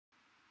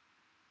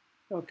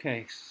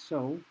Okay,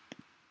 so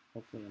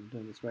hopefully I'm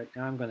doing this right.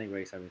 Now I'm going to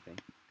erase everything,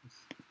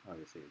 because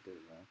obviously I did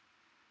it wrong.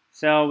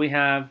 So we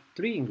have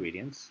 3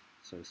 ingredients.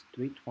 So it's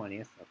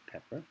 3/20 of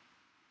pepper.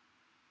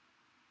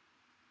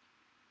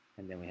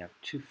 And then we have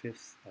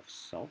 2/5 of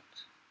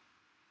salt.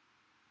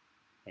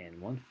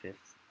 And 1/5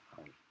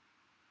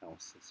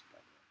 ounces, by the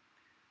way.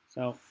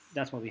 So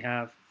that's what we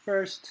have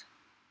first.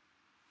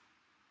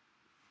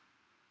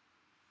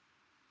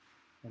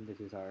 And this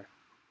is our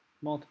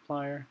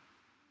multiplier.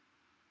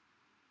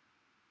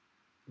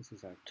 This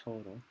is our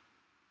total.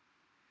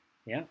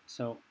 Yeah,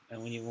 so,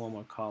 and we need one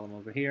more column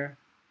over here.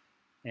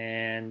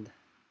 And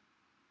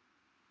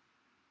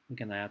we're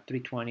going to have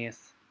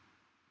 3/20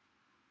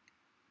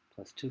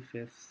 plus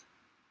 2/5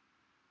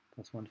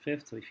 plus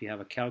 1/5. So if you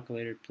have a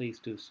calculator, please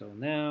do so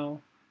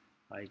now.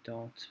 I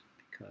don't,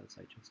 because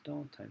I just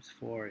don't. Times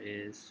 4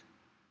 is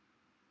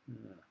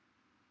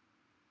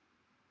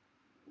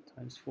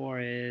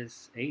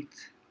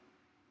 8,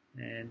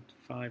 and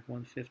 5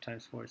 1/5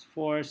 times 4 is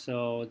 4,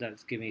 so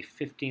that's giving me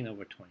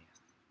 15/20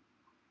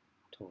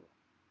 total.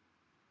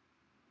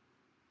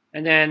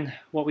 And then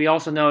what we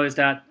also know is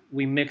that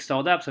we mixed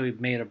all that up, so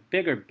we've made a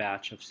bigger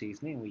batch of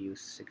seasoning. We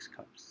use 6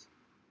 cups.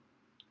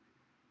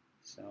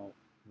 So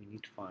we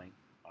need to find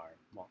our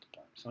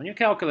multiplier. So on your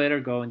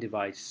calculator, go and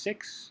divide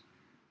 6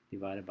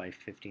 divided by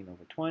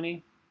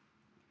 15/20.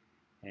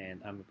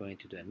 And I'm going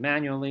to do it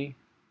manually.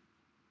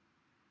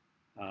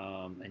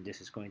 And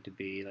this is going to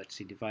be, let's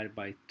see, divided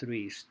by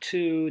 3 is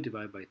 2,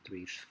 divided by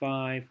 3 is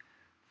 5,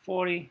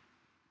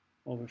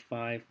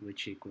 40/5,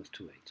 which equals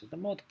to 8. So the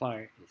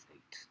multiplier is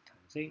 8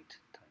 times 8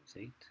 times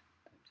 8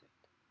 times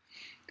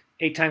 8.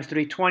 8 times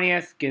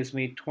 3/20 gives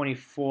me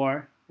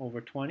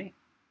 24/20,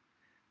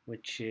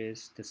 which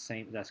is the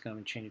same. That's going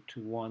to change it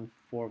to 1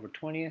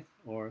 4/20,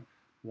 or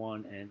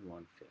 1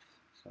 1/5.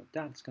 So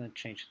that's going to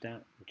change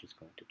that, which is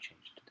going to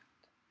change to that.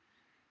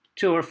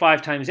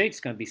 2/5 times 8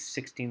 is going to be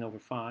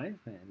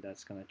 16/5, and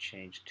that's going to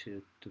change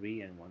to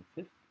 3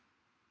 1/5.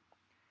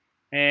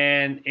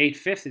 And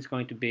 8/5 is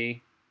going to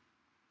be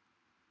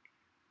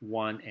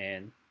 1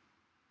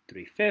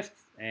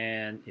 3/5.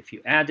 And if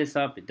you add this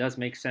up, it does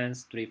make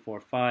sense. 3,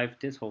 4, 5.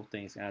 This whole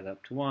thing is added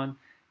up to 1,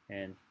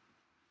 and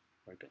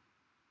we're good.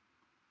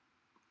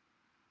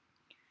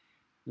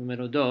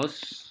 Número 2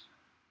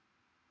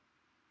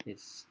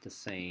 is the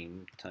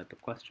same type of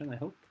question, I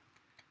hope.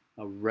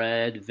 A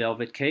red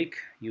velvet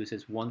cake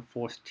uses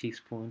 1/4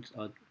 teaspoon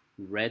of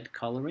red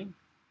coloring,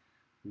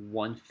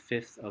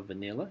 1/5 of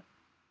vanilla.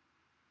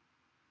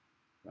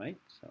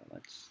 Right, so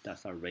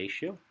that's our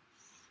ratio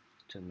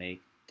to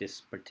make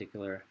this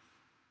particular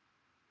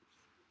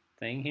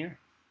thing here.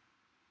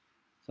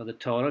 So the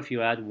total, if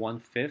you add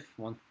 1/5,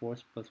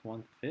 1/4 plus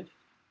 1/5,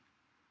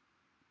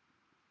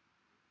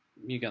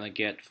 you're gonna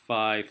get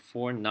 5,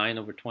 4,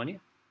 9/20.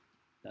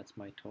 That's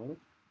my total.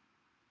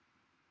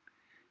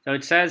 So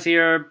it says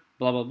here,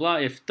 blah, blah, blah,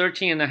 if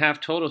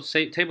 13.5 total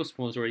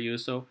tablespoons were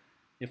used, so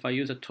if I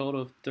use a total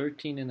of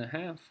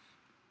 13.5,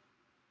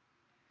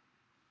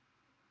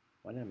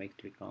 why did I make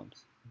 3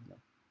 columns?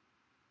 No.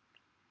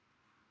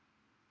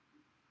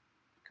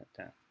 Cut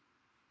that.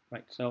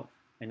 Right, so,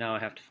 and now I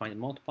have to find the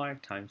multiplier,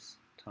 times,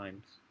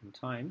 times, and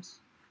times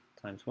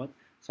what?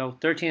 So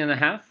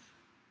 13.5,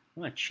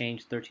 I'm going to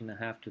change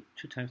 13.5 to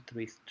 2 times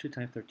 3, 2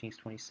 times 13 is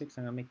 26,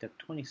 I'm going to make that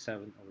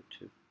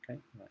 27/2, okay?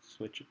 I'm going to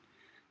switch it.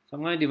 So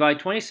I'm going to divide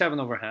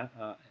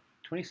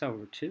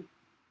 27/2,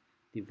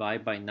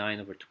 divide by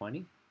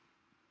 9/20.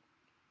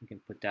 You can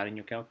put that in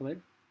your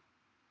calculator.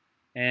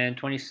 And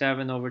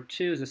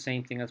 27/2 is the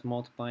same thing as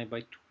multiplying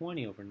by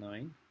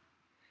 20/9.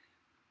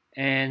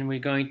 And we're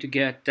going to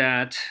get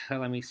that,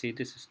 let me see,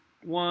 this is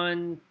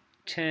 1,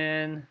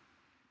 10,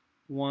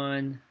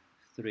 1,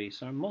 3.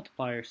 So our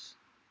multiplier is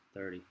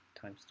 30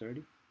 times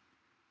 30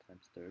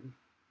 times 30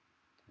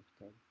 times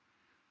 30.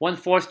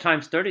 1/4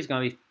 times 30 is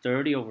going to be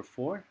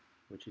 30/4.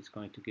 Which is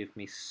going to give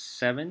me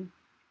 7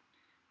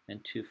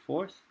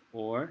 2/4,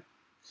 or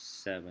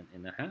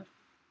 7.5.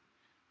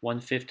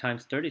 1/5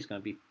 times 30 is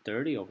going to be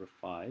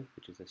 30/5,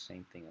 which is the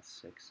same thing as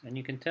 6. And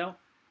you can tell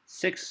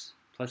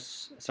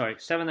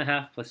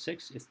 7.5 plus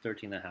 6 is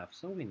 13.5.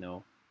 So we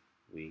know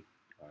we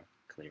are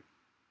clear.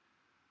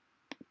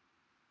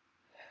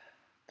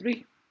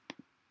 3.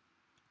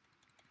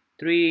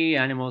 3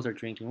 animals are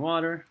drinking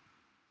water.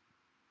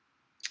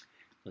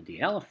 So the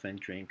elephant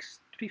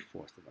drinks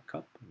 3/4 of a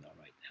cup. And I'll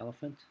write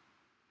elephant,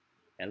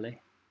 L,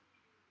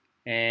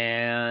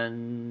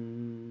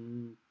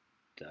 and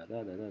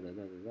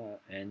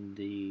and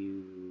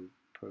the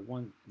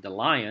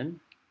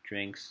lion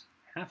drinks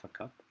half a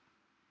cup.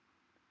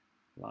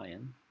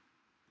 Lion.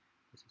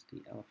 This is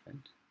the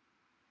elephant,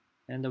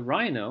 and the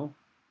rhino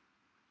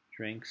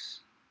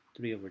drinks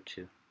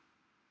 3/2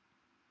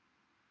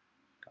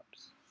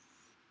 cups.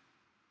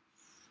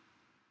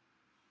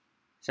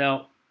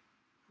 So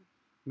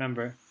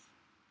remember,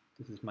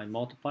 this is my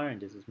multiplier,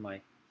 and this is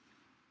my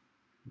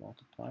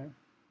multiplier.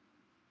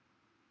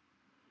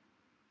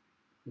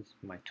 This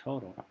is my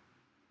total.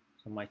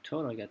 So my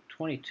total, I got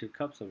 22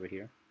 cups over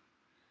here.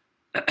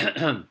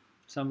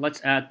 So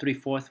let's add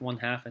 3/4,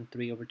 1/2, and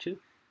 3/2.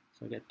 So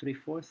we get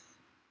 3/4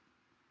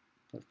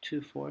 plus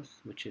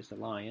 2/4, which is the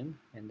lion,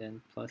 and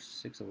then plus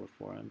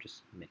 6/4. I'm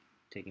just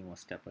taking one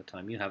step at a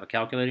time. You have a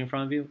calculator in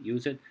front of you.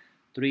 Use it.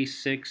 3,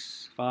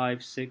 6,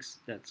 5, 6.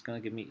 That's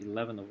going to give me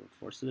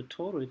 11/4. So the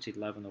total is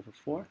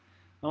 11/4.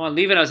 I want to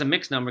leave it as a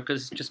mixed number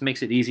because it just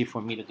makes it easy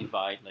for me to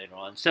divide later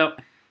on. So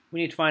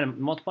we need to find a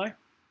multiplier.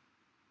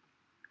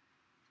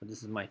 So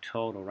this is my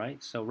total,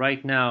 right? So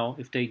right now,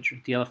 if the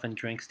elephant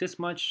drinks this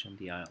much, and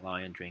the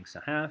lion drinks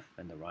 1/2,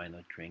 and the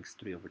rhino drinks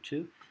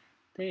 3/2,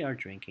 they are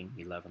drinking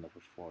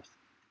 11/4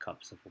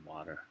 cups of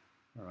water.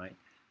 All right.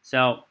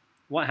 So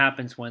what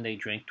happens when they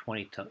drink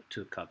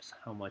 22 cups?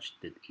 How much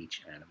did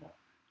each animal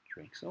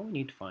drink? So we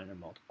need to find a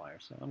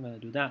multiplier. So I'm going to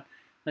do that.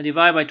 Now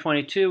divide by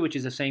 22, which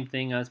is the same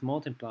thing as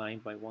multiplying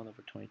by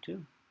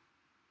 1/22.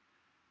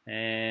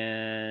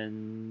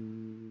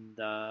 And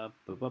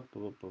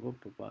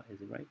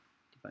is it right?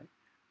 Divide.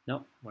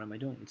 No, what am I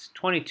doing? It's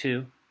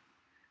 22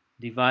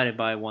 divided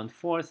by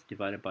 1/4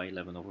 divided by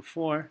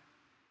 11/4.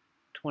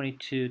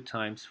 22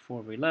 times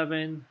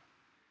 4/11.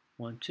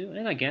 1, 2.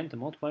 And again, the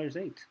multiplier is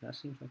 8. That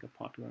seems like a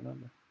popular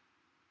number.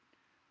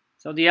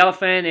 So the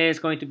elephant is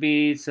going to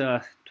be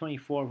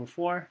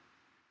 24/4,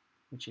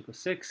 which equals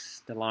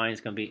 6. The lion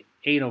is going to be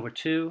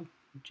 8/2,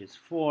 which is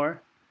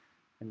 4.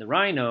 And the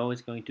rhino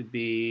is going to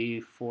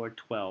be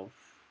 4/12.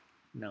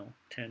 No,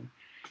 10.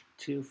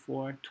 2,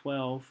 4,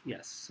 12.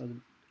 Yes, so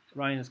the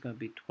rhino is going to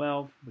be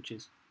 12, which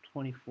is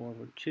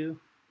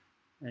 24/2.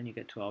 And you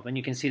get 12. And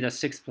you can see that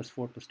 6 plus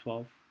 4 plus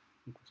 12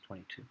 equals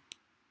 22.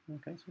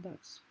 Okay, so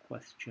that's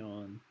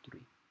question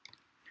 3.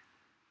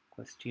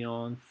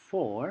 Question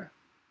 4.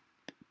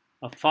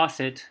 A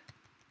faucet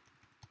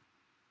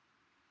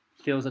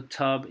fills a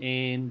tub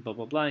in blah,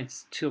 blah, blah.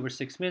 It's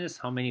 2/6 minutes.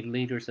 How many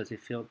liters does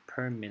it fill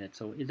per minute?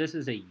 So this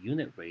is a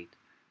unit rate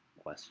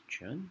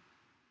question.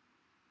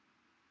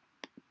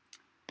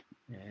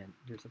 And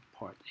there's a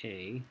part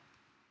A.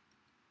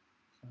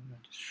 So I'm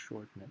going to just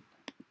shorten it.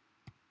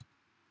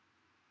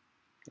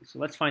 Okay, so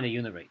let's find the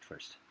unit rate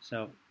first.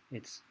 So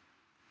it's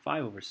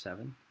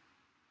 5/7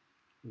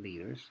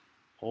 liters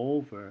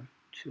over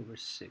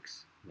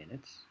 2/6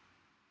 minutes.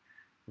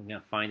 We're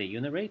going to find the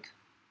unit rate.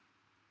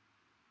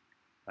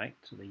 Right,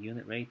 so the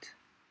unit rate,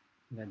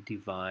 I'm going to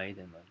divide,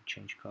 and I'll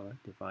change color,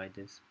 divide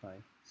this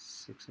by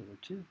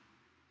 6/2.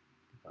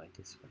 Divide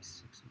this by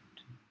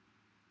 6/2.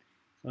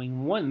 So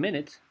in 1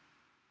 minute,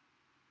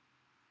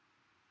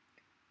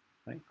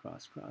 right,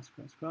 cross,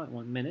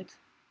 1 minute.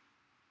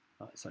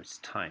 Sorry, it's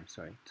time,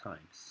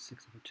 times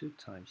 6/2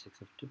 times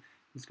 6/2.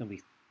 This is going to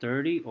be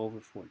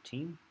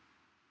 30/14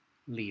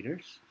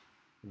 liters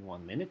in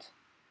 1 minute.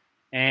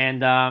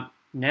 And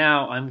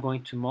now I'm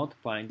going to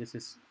multiply, and this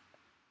is,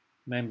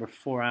 remember,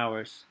 4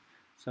 hours.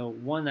 So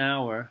 1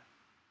 hour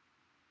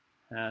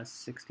has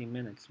 60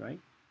 minutes,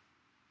 right?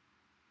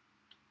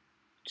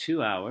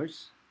 2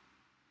 hours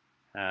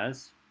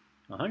has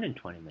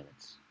 120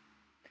 minutes.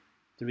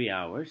 3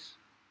 hours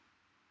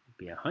would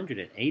be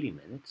 180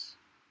 minutes.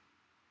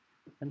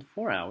 And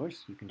 4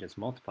 hours, you can just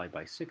multiply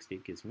by 60.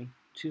 It gives me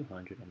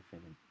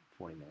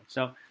 240 minutes.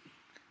 So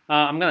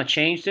I'm going to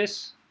change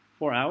this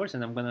 4 hours,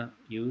 and I'm going to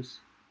use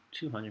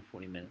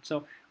 240 minutes.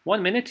 So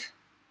 1 minute,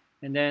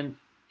 and then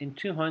in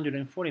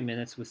 240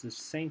 minutes, which is the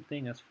same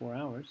thing as 4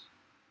 hours,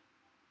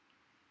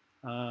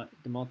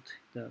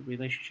 the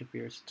relationship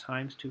here is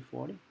times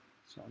 240.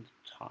 So on the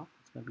top,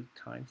 it's going to be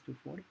times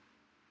 240.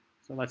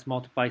 So let's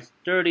multiply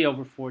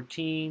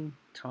 30/14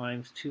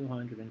 times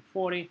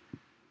 240.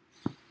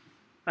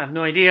 I have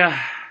no idea.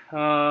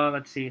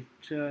 Let's see.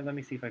 Let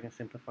me see if I can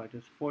simplify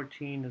this.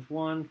 14 is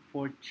 1.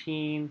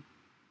 14.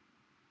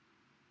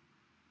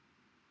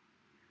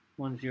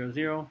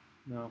 100.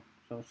 No.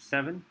 So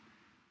 7.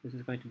 This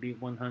is going to be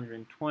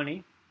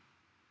 120.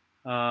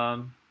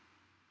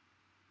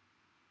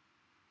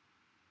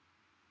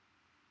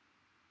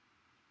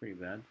 Pretty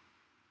bad.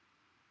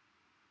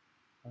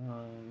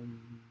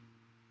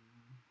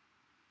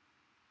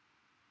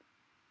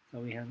 So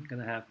we are going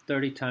to have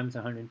 30 times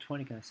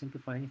 120. Can I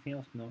simplify anything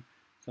else? No.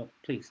 So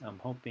please, I'm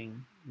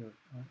hoping you're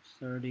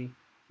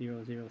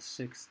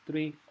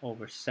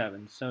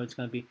 30,063/7. So it's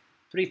going to be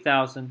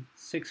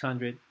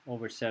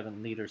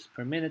 3,600/7 liters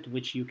per minute,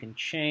 which you can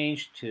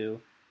change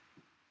to,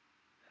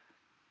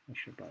 I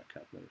should have brought a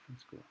calculator from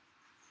school.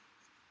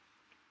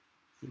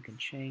 You can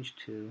change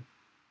to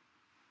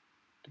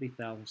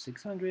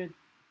 3,600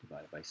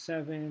 divided by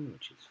 7,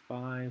 which is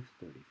 5,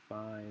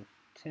 35,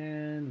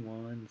 10,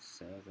 1,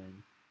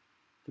 7,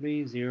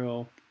 3,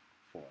 0,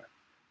 4,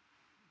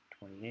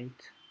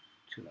 28,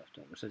 2 left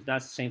over. So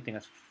that's the same thing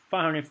as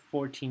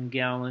 514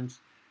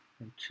 gallons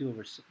and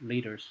 2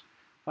 liters.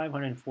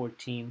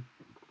 514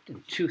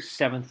 and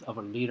 2/7 of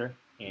a liter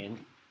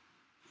in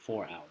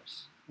 4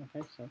 hours.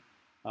 Okay, so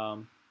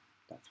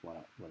that's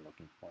what we're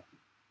looking for.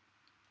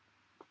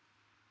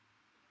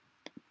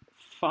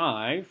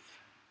 5.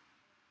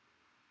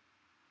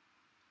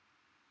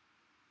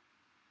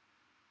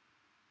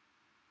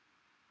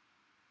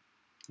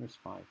 Where's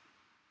 5?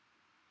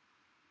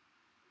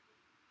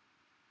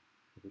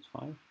 Is this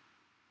 5?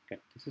 Okay,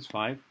 this is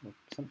 5.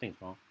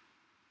 Something's wrong.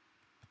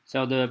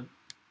 So the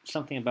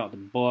something about the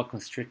boa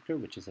constrictor,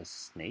 which is a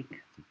snake,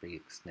 it's a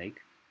big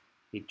snake.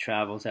 It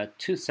travels at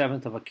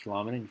 2/7 of a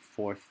kilometer in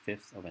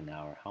 4/5 of an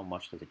hour. How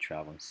much does it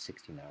travel in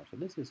 16 hours? So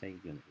this is a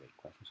unit rate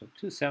question. So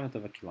 2/7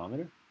 of a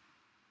kilometer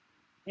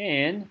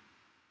in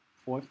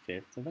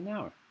 4/5 of an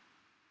hour.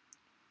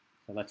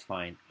 So let's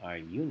find our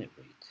unit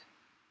rate.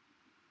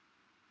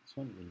 This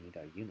one we need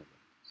our unit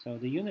rate. So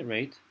the unit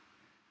rate,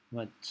 I'm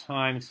going to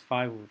times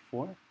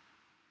 5/4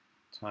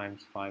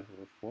 times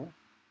 5/4.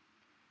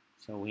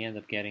 So we end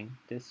up getting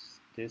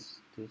this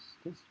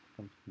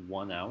becomes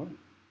 1 hour.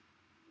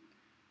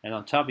 And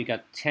on top we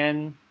got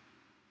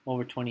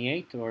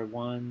 10/28 or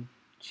 1,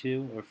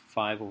 2, or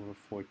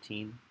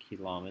 5/14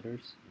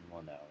 kilometers in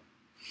 1 hour.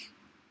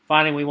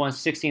 Finally, we want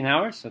 16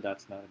 hours, so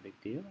that's not a big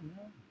deal. No, we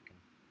can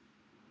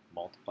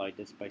multiply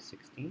this by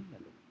 16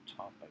 and the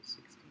top by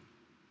 16.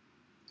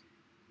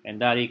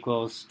 And that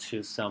equals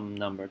to some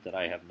number that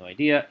I have no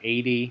idea,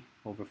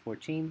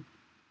 80/14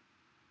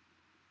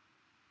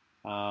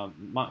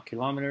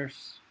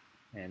 kilometers.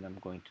 And I'm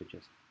going to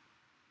just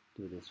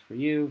do this for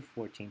you.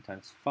 14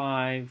 times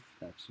 5,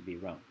 that should be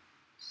around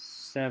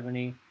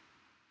 70.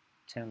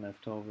 10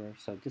 left over.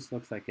 So this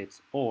looks like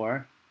it's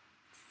or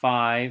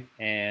 5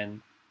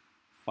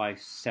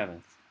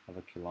 5/7 of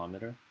a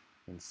kilometer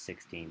in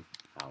 16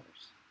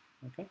 hours.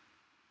 Okay.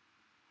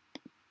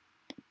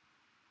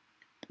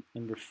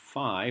 Number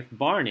 5,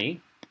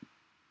 Barney,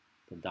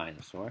 the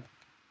dinosaur,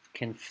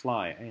 can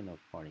fly. I don't know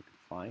if Barney can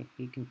fly.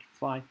 He can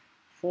fly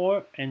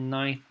 4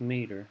 1/9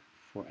 meter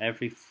for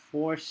every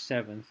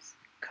 4/7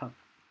 cup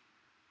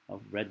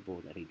of Red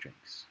Bull that he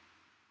drinks.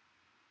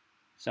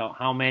 So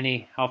how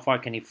far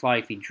can he fly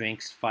if he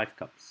drinks 5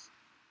 cups?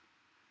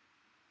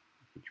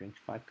 If he drinks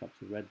 5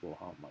 cups of Red Bull,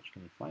 how much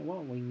can he fly?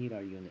 Well, we need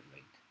our unit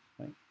rate,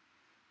 right?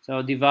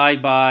 So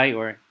divide by,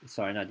 or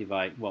sorry, not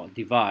divide, well,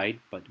 divide,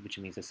 but which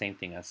means the same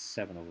thing as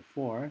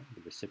 7/4,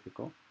 the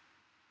reciprocal,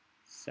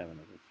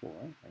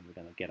 7/4, and we're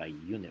going to get a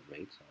unit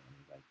rate. So let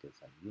me write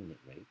this, a unit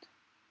rate.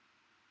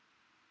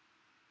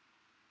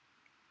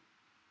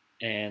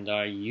 And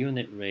our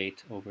unit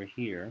rate over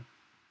here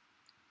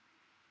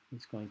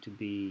is going to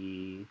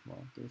be,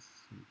 well,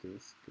 this, and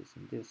this, this,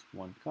 and this,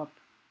 1 cup.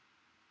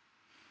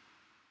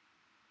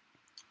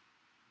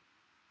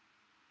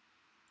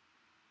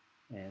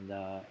 And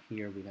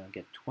here we're going to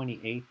get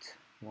 28,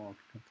 well,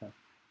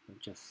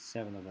 just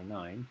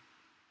 7/9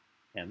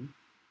 m.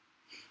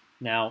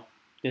 Now,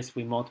 this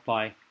we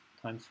multiply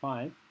times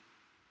 5,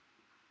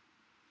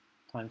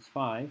 and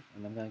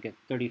I'm going to get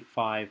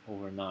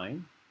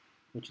 35/9,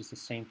 which is the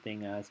same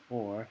thing as,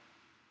 or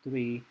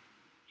 3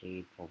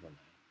 8/9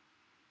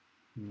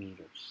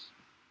 meters.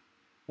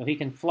 So he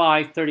can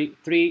fly 3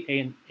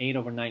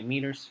 8/9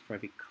 meters for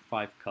every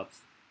 5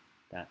 cups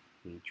that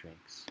he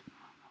drinks.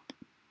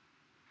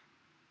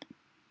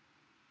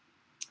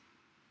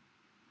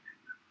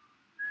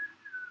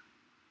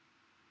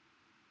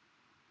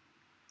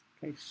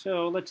 Okay,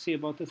 so let's see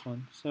about this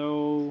one.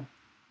 So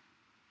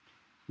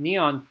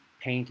neon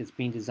paint is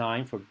being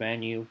designed for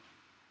brand new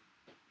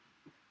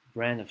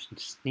brand of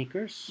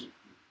sneakers.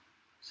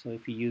 So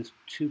if you use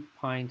 2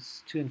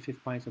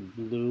 1/5 pints of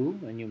blue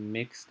and you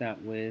mix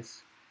that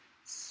with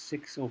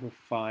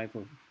 6/5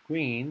 of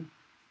green,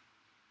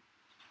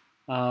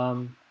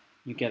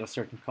 you get a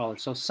certain color.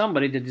 So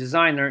somebody, the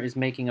designer, is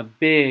making a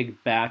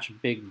big batch, a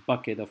big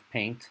bucket of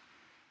paint,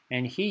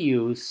 and he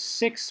used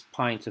 6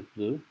 pints of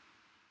blue.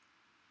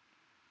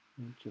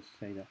 Let me just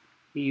say that.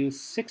 He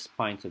used 6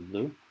 pints of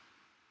blue,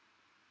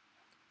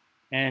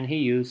 and he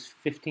used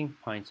 15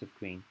 pints of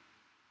green.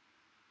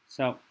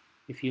 So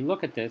if you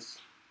look at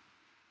this,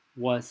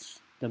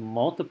 was the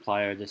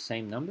multiplier the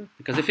same number?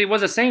 Because if it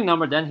was the same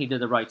number, then he did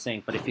the right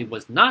thing. But if it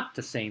was not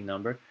the same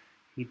number,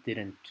 he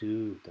didn't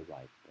do the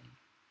right thing.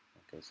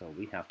 Okay, so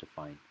we have to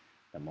find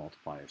the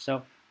multiplier.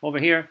 So over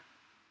here,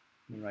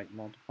 let me write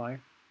multiplier.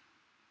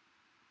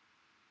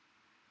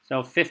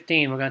 So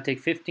 15, we're going to take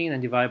 15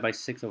 and divide by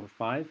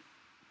 6/5.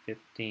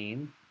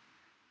 15.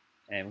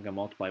 And we're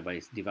going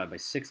to divide by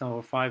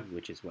 6/5,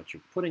 which is what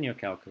you put in your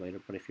calculator.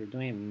 But if you're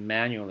doing it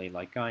manually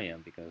like I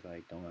am, because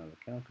I don't have a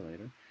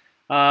calculator,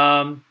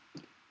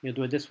 you'll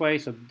do it this way.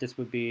 So this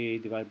would be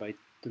divided by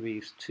 3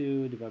 is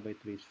 2, divided by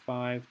 3 is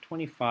 5,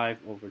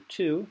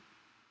 25/2.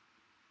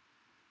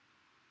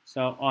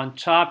 So on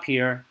top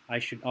here, I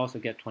should also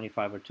get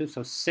 25/2.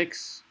 So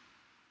 6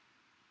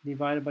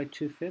 divided by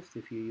 2/5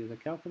 if you use a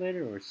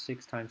calculator, or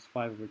 6 times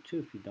 5/2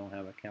 if you don't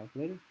have a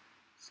calculator.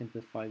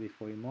 Simplify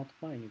before you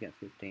multiply, and you get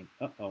 15.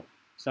 Uh-oh.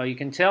 So you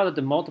can tell that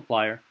the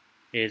multiplier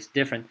is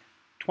different.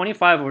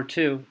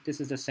 25/2, this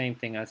is the same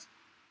thing as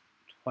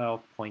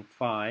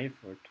 12.5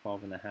 or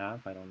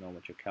 12.5. I don't know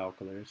what your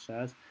calculator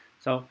says.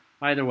 So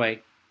either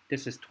way,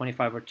 this is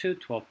 25/2,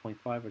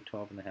 12.5, or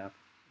 12.5.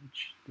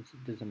 Which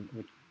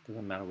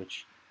doesn't matter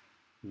which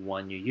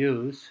one you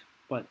use,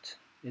 but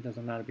it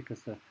doesn't matter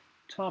because the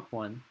top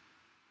one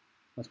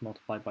was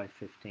multiplied by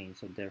 15.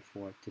 So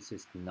therefore, this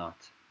is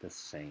not the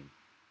same.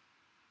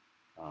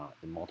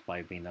 The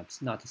multiplier being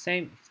not the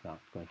same, it's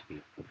not going to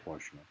be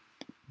proportional.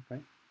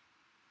 Okay.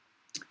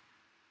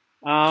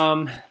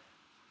 Um,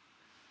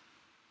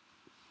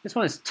 this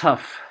one is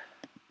tough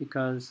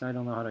because I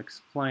don't know how to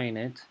explain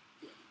it.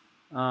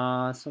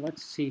 So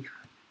let's see.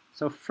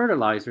 So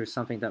fertilizer is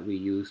something that we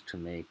use to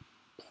make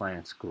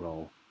plants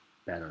grow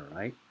better,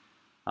 right?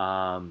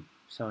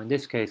 So in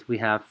this case, we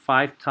have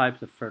 5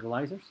 types of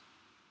fertilizers.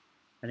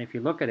 And if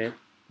you look at it,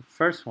 the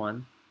first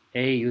one,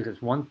 A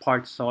uses 1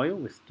 part soil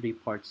with 3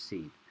 parts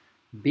seed.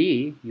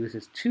 B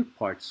uses 2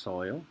 parts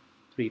soil,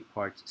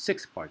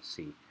 6 parts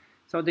seed.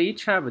 So they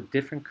each have a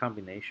different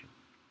combination.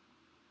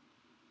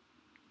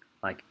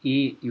 Like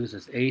E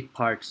uses 8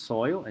 parts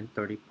soil and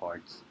 32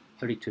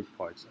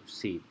 parts of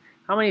seed.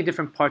 How many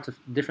different types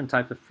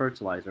of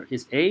fertilizer?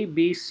 Is A,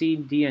 B, C,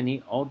 D, and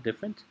E all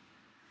different?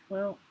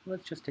 Well,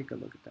 let's just take a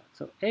look at that.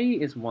 So A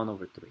is 1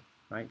 over 3,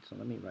 right? So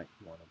let me write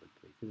 1 over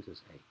 3. So this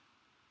is A.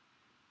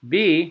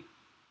 B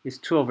is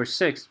 2 over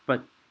 6,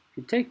 but if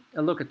you take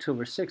a look at 2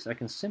 over 6, I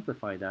can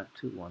simplify that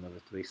to 1 over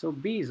 3. So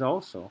B is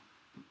also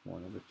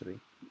 1 over 3.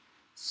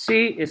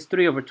 C is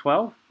 3 over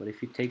 12, but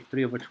if you take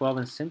 3 over 12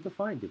 and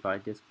simplify,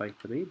 divide this by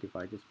 3,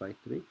 divide this by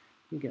 3,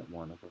 you get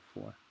 1 over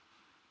 4.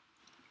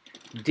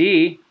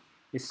 D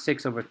is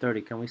 6 over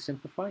 30. Can we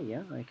simplify?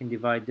 Yeah, I can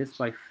divide this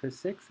by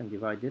 6 and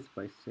divide this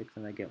by 6,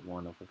 and I get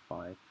 1 over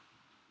 5.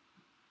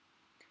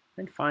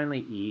 And finally,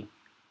 E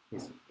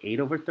is 8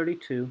 over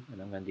 32,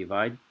 and I'm going to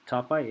divide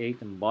top by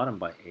 8 and bottom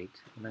by 8,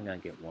 and I'm going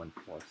to get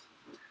 1/4.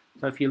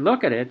 So if you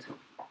look at it,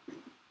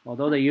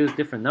 although they use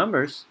different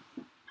numbers,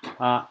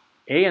 A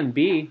and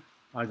B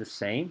are the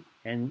same,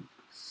 and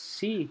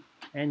C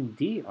and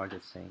D are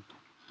the same.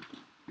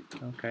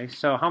 Okay,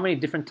 so how many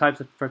different types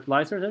of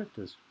fertilizer are there?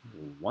 There's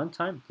 1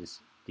 type.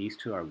 These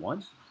 2 are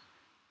 1.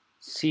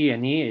 C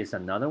and E is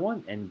another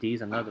one, and D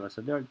is another one.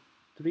 So there are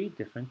 3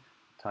 different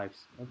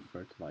types of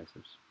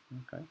fertilizers.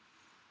 Okay.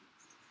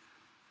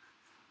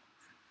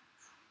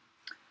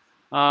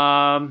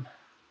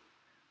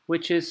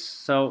 Which is,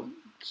 so,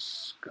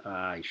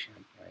 I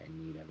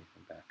need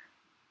everything back.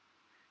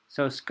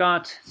 So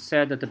Scott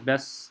said that the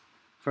best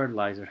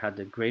fertilizer had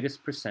the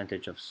greatest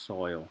percentage of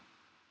soil.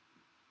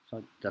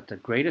 So that the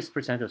greatest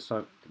percentage of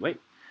soil,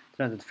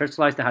 so the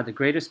fertilizer that had the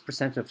greatest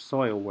percentage of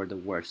soil were the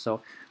worst.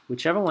 So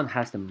whichever one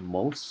has the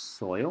most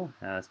soil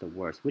has the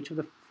worst. Which of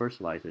the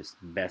fertilizers is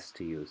best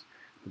to use?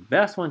 The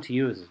best one to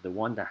use is the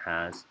one that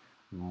has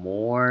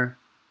more,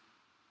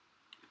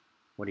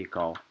 what do you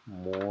call,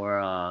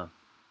 more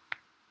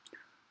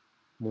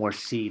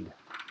seed,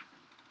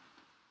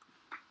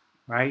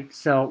 right?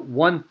 So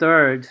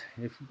 1/3,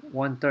 if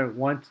 1/3,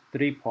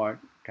 1/3 part,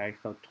 okay,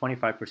 so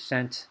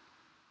 25%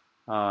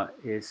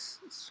 is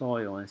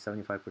soil and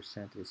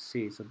 75% is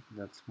seed. So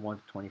that's 1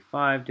 to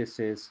 25. This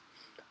is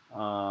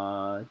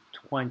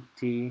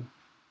 20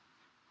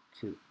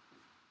 to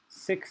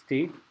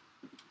 60,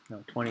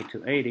 no, 20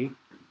 to 80,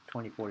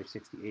 20, 40,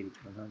 60, 80,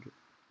 100,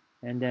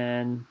 and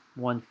then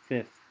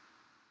 1/5.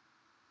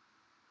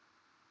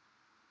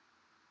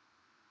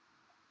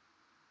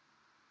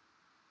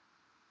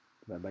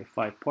 Divided by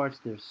 5 parts,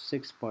 there's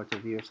 6 parts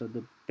over here. So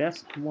the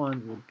best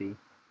one would be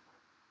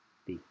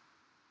B.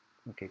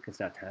 Okay, because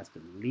that has the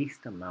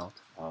least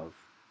amount of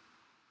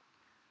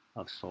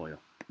soil.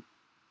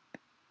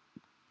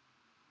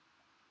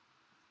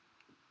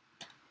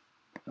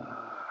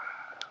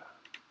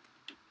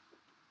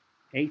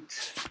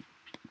 8.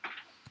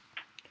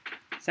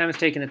 Sam has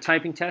taken a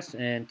typing test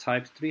and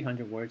types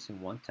 300 words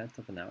in 1/10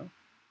 of an hour.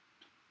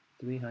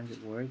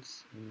 300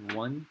 words in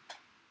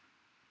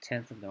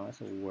 1/10 of an hour,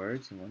 so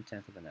words in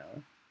 1/10 of an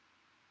hour.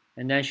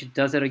 And then she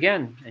does it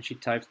again, and she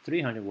types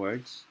 300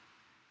 words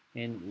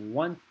in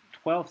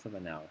 1/12 of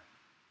an hour.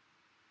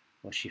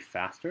 Was she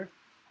faster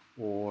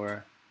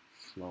or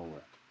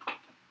slower?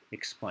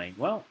 Explain.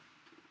 Well,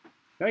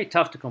 very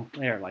tough to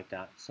compare like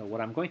that. So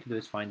what I'm going to do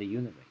is find the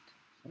unit rate.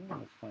 So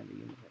let's find the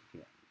unit rate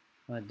here.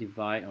 I'm going to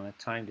divide, I'm going to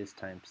time this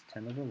times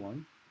 10 over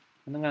 1.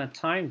 And I'm going to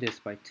time this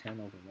by 10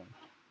 over 1.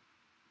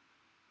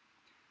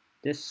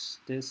 This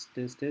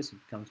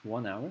becomes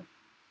 1 hour.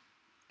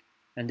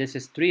 And this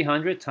is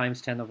 300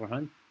 times 10 over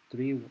 100.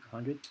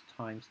 300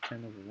 times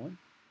 10 over 1,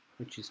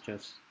 which is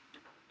just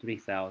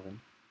 3,000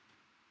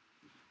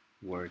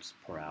 words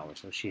per hour.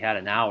 So if she had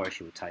an hour,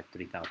 she would type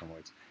 3,000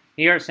 words.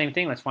 Here, same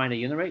thing. Let's find the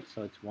unit rate.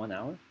 So it's 1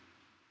 hour.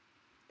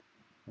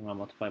 I'm going to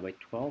multiply by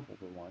 12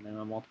 over 1. And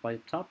I'll multiply the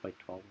top by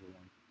 12 over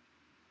 1.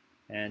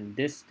 And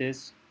this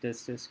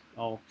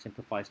all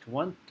simplifies to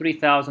 1.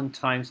 3,000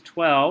 times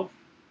 12.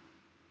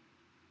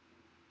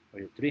 Or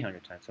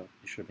 300 times. So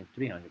it should have been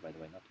 300, by the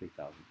way, not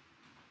 3,000.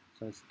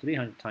 So it's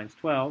 300 times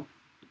 12.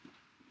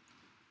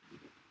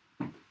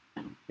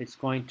 It's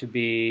going to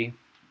be,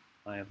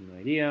 I have no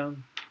idea,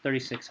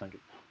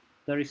 3,600.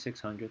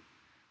 3,600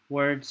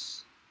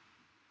 words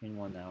in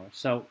 1 hour.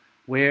 So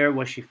where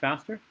was she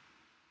faster?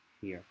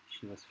 Here.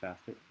 She was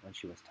faster when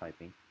she was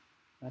typing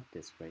at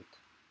this rate.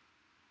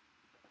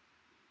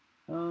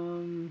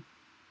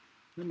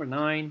 Number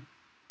 9.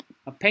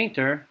 A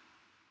painter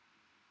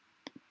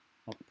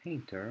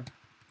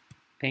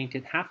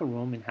painted half a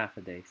room in half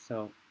a day.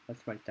 So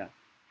let's write that.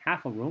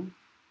 Half a room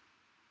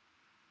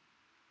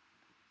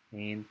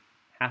in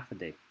half a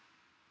day.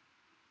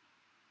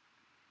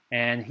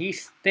 And he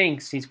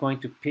thinks he's going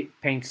to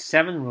paint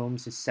 7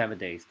 rooms in 7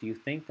 days. Do you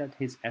think that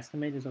his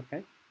estimate is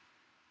okay?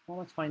 Well,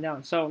 let's find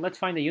out. So let's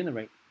find the unit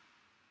rate.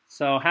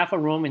 So half a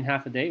room in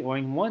half a day, or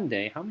in 1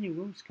 day, how many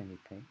rooms can you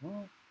paint?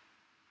 Well,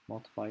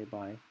 multiply it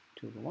by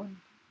 2 to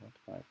 1,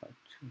 multiply it by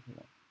 2 to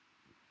 1.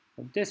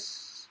 So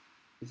this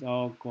is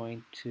all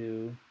going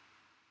to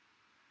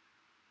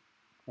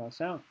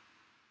cross out.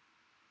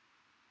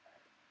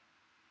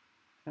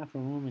 Half a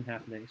room in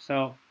half a day.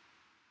 So,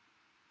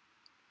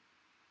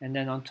 and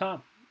then on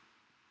top,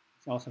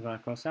 it's also going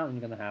to cross out, and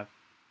you're going to have.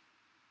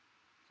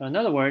 So in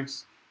other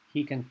words,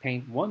 he can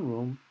paint 1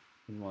 room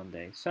in 1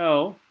 day.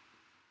 So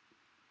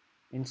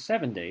in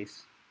 7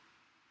 days,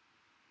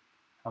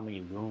 how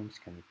many rooms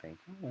can you paint?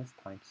 Oh, that's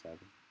times 7.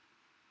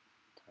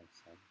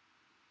 Times 7.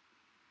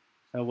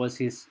 So was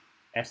his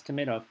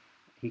estimate of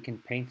he can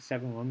paint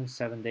 7 rooms in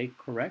 7 days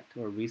correct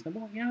or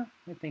reasonable? Yeah,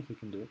 I think he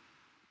can do it.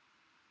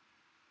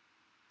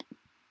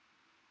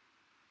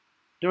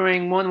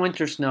 During one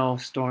winter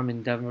snowstorm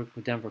in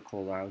Denver,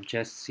 Colorado,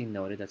 Jesse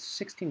noted that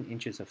 16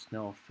 inches of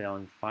snow fell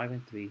in 5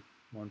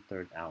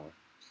 3/1/3 hours.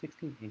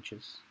 16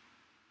 inches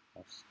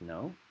of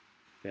snow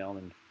fell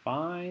in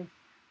 5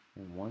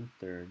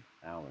 1/3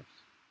 hours.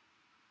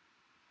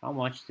 How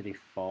much did it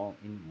fall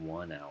in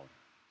 1 hour?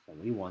 So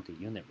we want the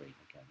unit rate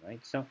again,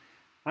 right? So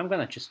I'm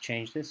going to just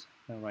change this.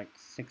 I'm going to write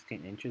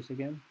 16 inches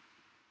again.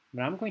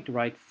 But I'm going to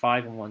write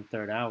 5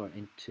 1/3 hour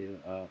into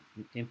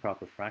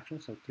improper fraction.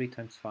 So 3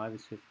 times 5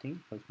 is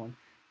 15 plus 1,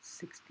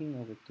 16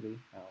 over 3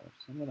 hours.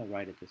 I'm going to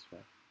write it this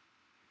way.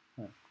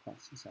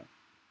 Cross this out.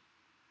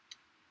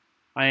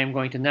 I am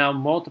going to now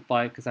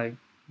multiply because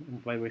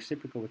by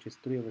reciprocal, which is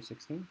 3 over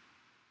 16.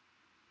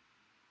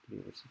 3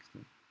 over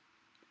 16.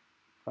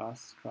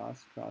 Cross,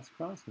 cross, cross,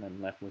 cross, and I'm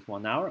left with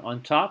 1 hour.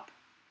 On top,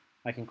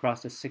 I can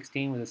cross the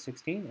 16 with a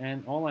 16,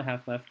 and all I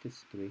have left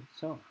is 3.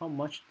 So how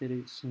much did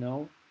it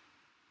snow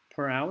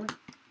per hour?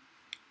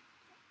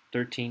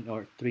 13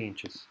 or 3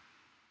 inches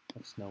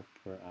of snow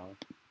per hour.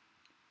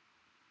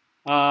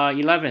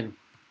 11.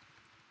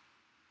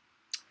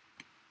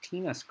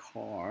 Tina's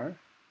car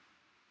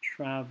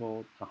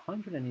traveled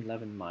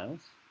 111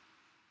 miles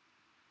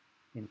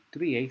in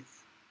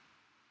 3/8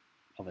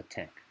 of a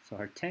tank. So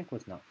her tank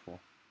was not full.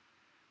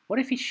 What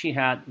if she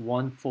had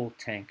 1 full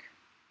tank?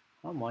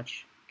 How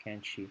much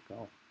can she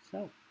go?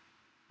 So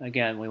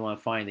again, we want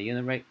to find the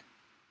unit rate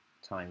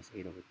times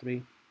 8 over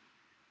 3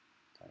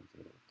 times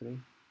 8 over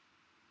 3.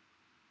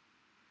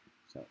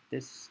 So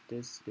this,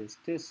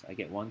 I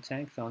get 1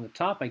 tank. So on the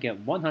top, I get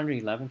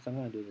 111. So I'm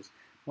going to do this.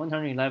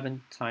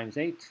 111 times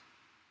 8,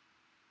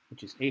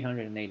 which is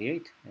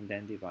 888, and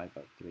then divide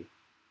by 3.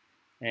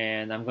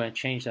 And I'm going to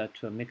change that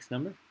to a mixed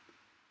number.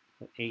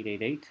 So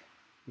 888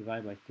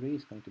 divided by 3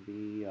 is going to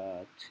be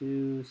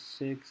 2,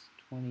 6,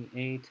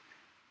 28,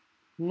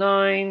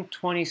 9,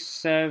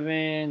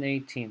 27,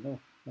 18. Oh,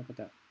 look at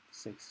that.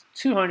 6.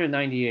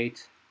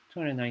 298,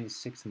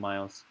 296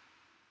 miles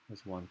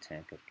is 1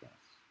 tank of gas.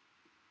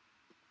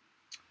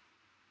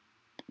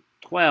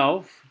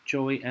 12.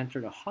 Joey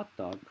entered a hot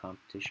dog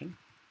competition.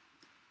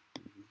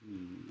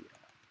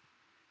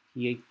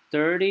 He ate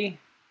 30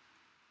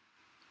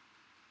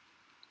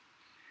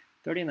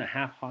 and a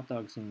half hot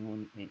dogs in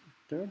 1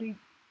 30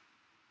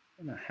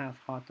 and a half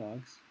hot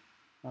dogs,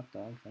 I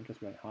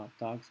just write hot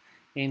dogs,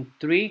 in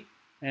 3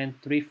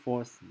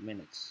 3/4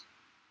 minutes.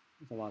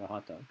 That's a lot of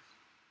hot dogs.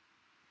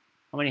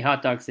 How many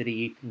hot dogs did he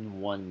eat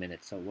in 1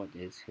 minute? So what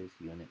is his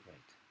unit rate?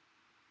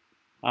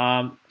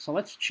 So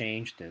let's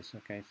change this.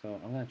 Okay,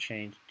 so I'm going to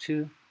change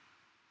 2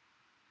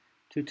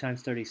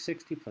 times 30 is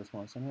 60 plus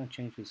 1. So I'm going to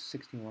change this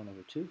 61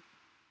 over 2.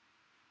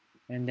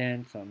 And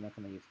then, so I'm not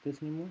going to use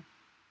this anymore.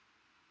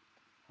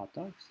 Hot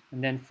dogs.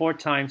 And then 4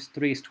 times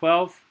 3 is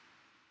 12.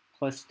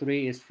 Plus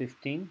 3 is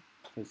 15.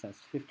 So that's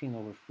 15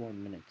 over 4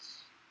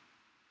 minutes.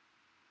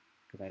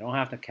 Because I don't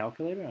have the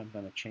calculator, I'm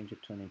going to change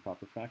it to an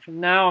improper fraction.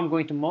 Now I'm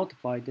going to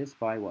multiply this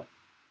by what?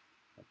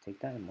 I'll take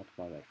that and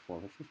multiply by 4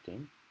 over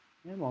 15.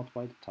 And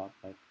multiply the top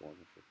by 4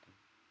 over 15.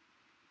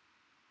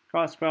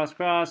 Cross, cross,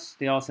 cross.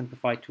 They all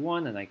simplify to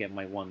 1, and I get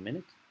my 1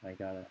 minute. I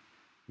got to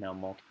now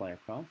multiply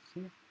across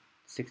here.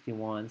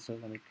 61, so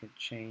let me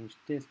change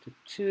this to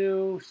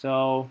 2.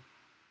 So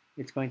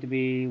it's going to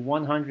be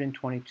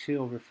 122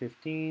 over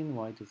 15.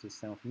 Why does this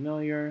sound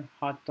familiar?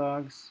 Hot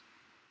dogs.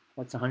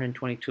 What's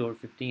 122 over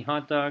 15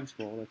 hot dogs?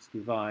 Well, let's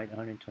divide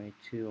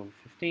 122 over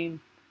 15.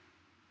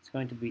 It's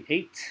going to be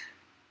 8.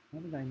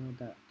 How did I know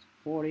that?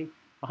 40.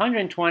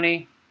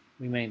 120.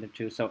 We made the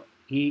 2. So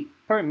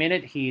per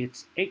minute he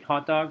eats 8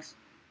 hot dogs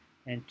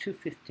and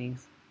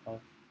 2/15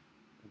 of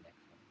the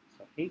next one.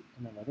 So 8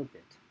 and a little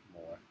bit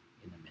more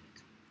in a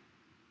minute.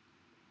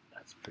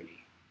 That's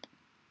pretty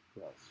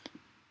gross.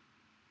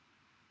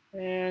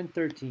 And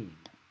 13.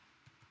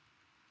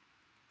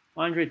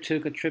 Andre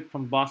took a trip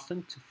from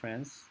Boston to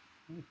France.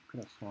 I could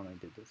have sworn I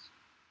did this.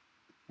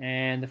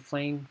 And the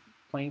plane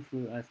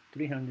flew at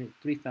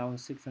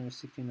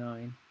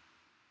 3,669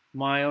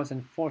 miles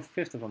and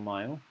 4/5 of a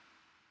mile.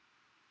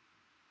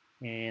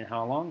 And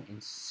how long? In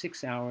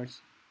 6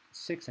 hours,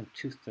 6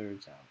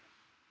 2/3 hours.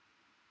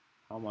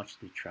 how much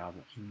they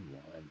travel in 1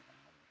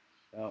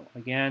 hour. So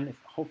again,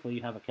 hopefully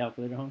you have a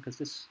calculator home because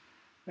this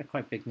are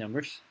quite big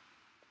numbers.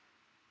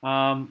 So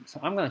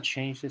I'm going to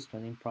change this to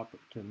an improper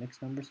to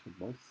mixed numbers for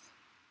both.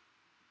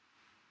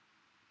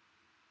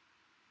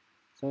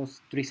 So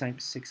 3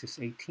 times 6 is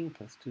 18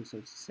 plus 2, so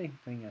it's the same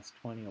thing as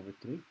 20 over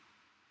 3.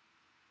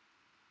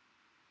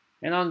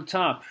 And on the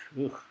top,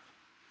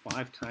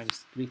 5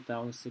 times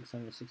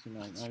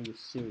 3,669. Are you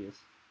serious?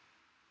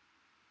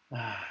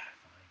 Fine.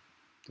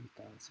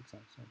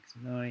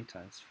 3,669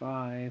 times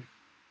 5,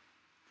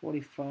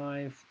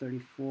 45,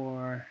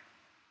 34,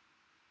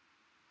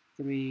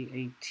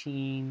 3,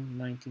 18,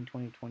 19,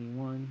 20,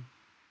 21.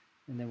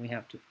 And then we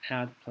have to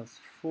add plus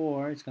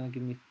 4. It's going to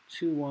give me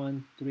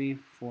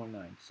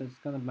 21349. So it's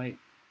going to be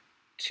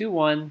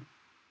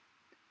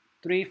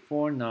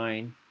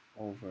 21349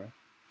 over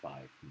 5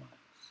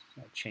 miles.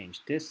 So I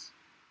change this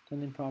to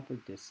an improper,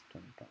 this to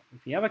an improper.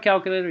 If you have a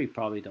calculator, you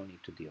probably don't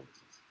need to deal with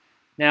this.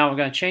 Now we're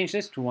going to change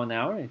this to 1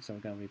 hour, and so we're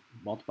going to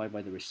multiply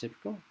by the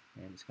reciprocal,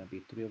 and it's going to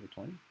be 3 over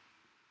 20,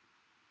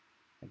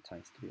 and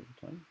times 3 over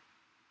 20.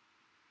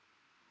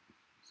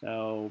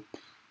 So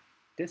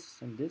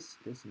this and this,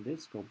 this and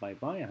this go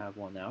bye-bye. I have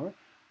 1 hour.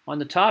 On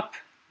the top,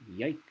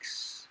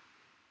 yikes.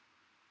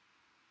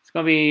 It's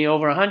going to be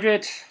over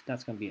 100.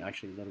 That's going to be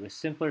actually a little bit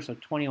simpler. So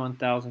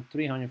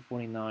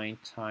 21,349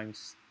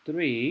 times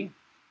 3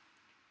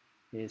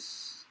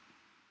 is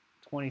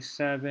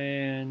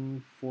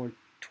 27,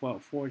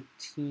 12,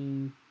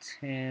 14,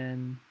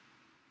 10,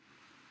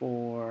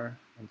 4,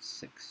 and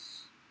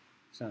 6.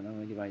 So now I'm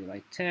going to divide it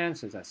by 10.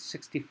 So that's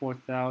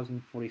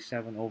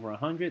 64,047 over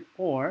 100,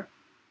 or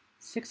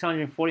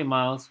 640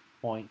 miles,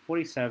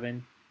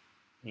 0.47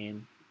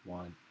 in 1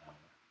 hour.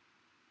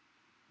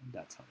 And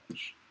that's how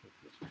much.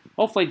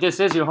 Hopefully this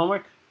is your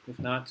homework. If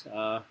not,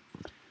 I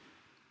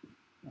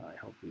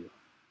hope you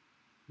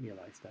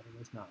realize that it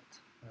was not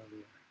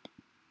earlier.